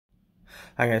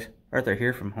Hi guys, Arthur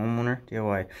here from Homeowner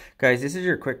DIY. Guys, this is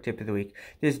your quick tip of the week.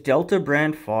 This Delta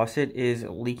brand faucet is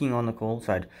leaking on the cold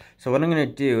side. So what I'm going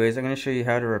to do is I'm going to show you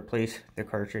how to replace the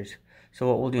cartridge. So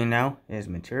what we'll do now is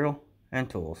material and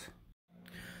tools.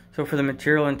 So for the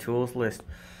material and tools list,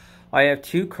 I have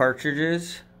two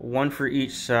cartridges, one for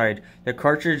each side. The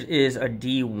cartridge is a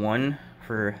D1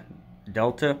 for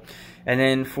Delta, and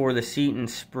then for the seat and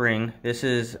spring, this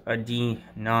is a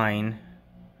D9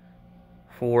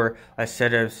 for a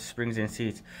set of springs and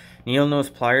seats. Needle nose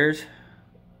pliers,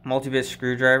 multi-bit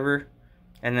screwdriver,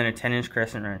 and then a 10-inch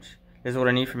crescent wrench. This is what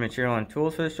I need for material and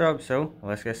tools for this job, so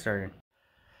let's get started.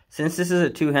 Since this is a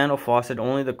two-handle faucet,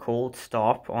 only the cold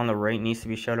stop on the right needs to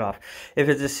be shut off. If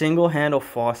it's a single-handle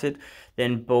faucet,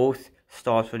 then both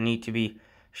stops would need to be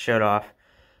shut off.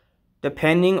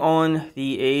 Depending on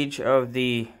the age of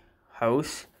the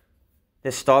house,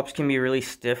 the stops can be really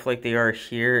stiff like they are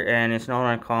here, and it's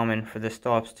not uncommon for the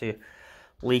stops to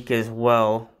leak as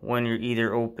well when you're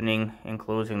either opening and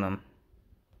closing them.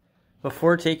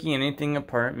 Before taking anything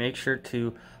apart, make sure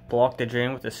to block the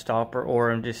drain with a stopper, or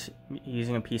I'm just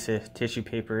using a piece of tissue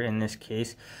paper in this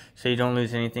case, so you don't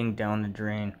lose anything down the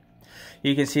drain.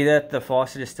 You can see that the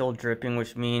faucet is still dripping,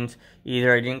 which means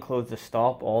either I didn't close the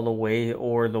stop all the way,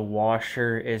 or the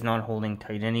washer is not holding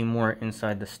tight anymore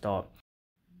inside the stop.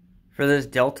 For this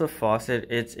Delta faucet,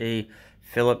 it's a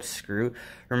Phillips screw.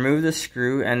 Remove the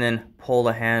screw and then pull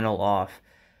the handle off.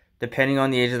 Depending on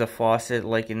the age of the faucet,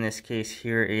 like in this case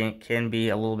here, it can be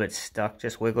a little bit stuck.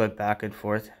 Just wiggle it back and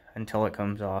forth until it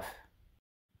comes off.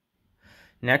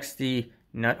 Next, the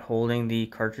nut holding the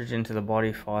cartridge into the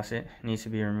body faucet needs to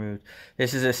be removed.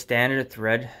 This is a standard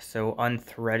thread, so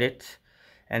unthread it,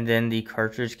 and then the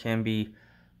cartridge can be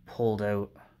pulled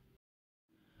out.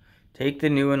 Take the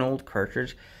new and old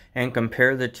cartridge and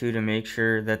compare the two to make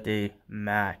sure that they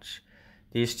match.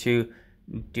 These two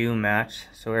do match,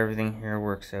 so everything here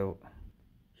works out.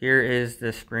 Here is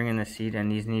the spring and the seat,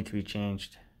 and these need to be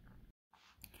changed.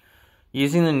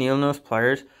 Using the needle nose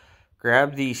pliers,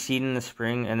 grab the seat and the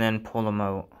spring and then pull them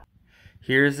out.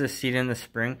 Here's the seat and the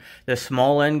spring. The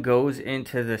small end goes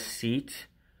into the seat,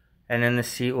 and then the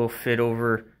seat will fit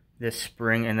over the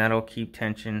spring, and that'll keep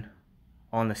tension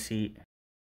on the seat.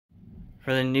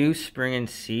 For the new spring and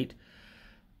seat,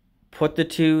 put the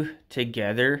two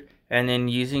together and then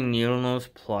using needle nose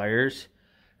pliers,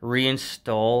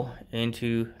 reinstall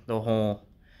into the hole.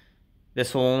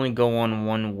 This will only go on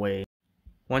one way.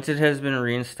 Once it has been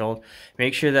reinstalled,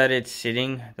 make sure that it's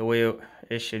sitting the way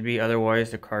it should be, otherwise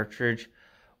the cartridge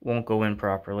won't go in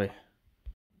properly.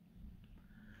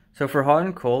 So for hot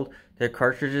and cold, the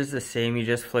cartridge is the same, you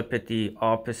just flip it the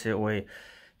opposite way.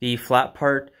 The flat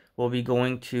part will be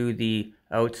going to the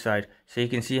outside, so you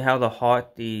can see how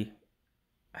the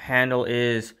handle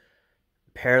is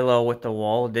parallel with the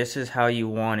wall. This is how you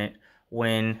want it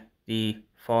when the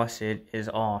faucet is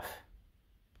off.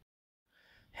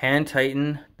 Hand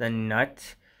tighten the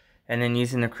nut, and then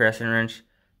using the crescent wrench,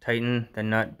 tighten the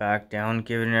nut back down.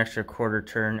 Give it an extra quarter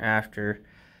turn after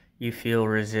you feel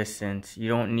resistance. You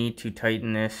don't need to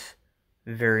tighten this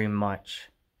very much.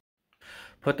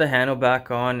 Put the handle back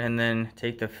on and then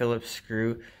take the Phillips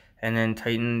screw and then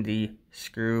tighten the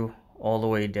screw all the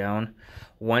way down.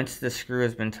 Once the screw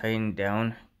has been tightened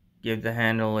down, give the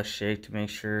handle a shake to make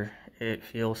sure it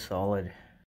feels solid.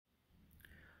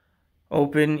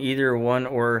 Open either one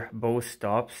or both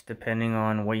stops depending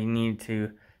on what you need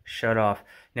to shut off.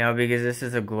 Now, because this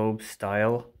is a globe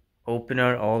style, open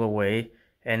it all the way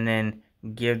and then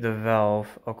give the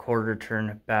valve a quarter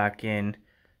turn back in,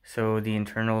 so the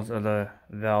internals of the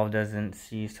valve doesn't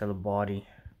seize to the body.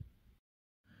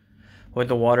 With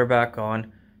the water back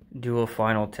on, do a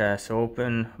final test. So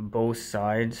open both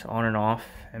sides on and off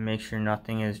and make sure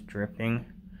nothing is dripping.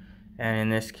 And in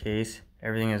this case,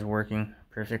 everything is working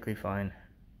perfectly fine.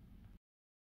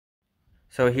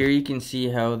 So here you can see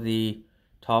how the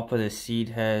top of the seat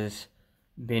has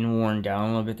been worn down a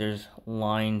little bit. There's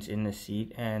lines in the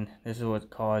seat, and this is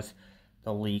what caused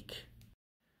the leak.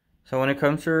 So when it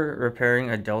comes to repairing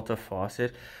a Delta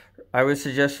faucet, I would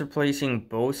suggest replacing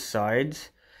both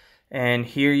sides. And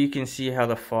here you can see how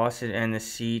the faucet and the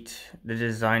seat, the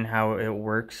design, how it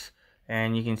works.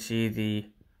 And you can see the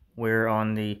wear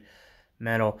on the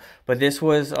metal. But this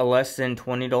was a less than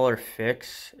 $20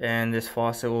 fix, and this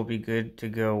faucet will be good to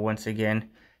go once again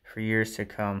for years to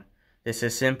come. This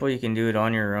is simple. You can do it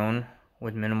on your own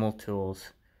with minimal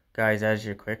tools. Guys, that's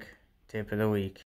your quick tip of the week.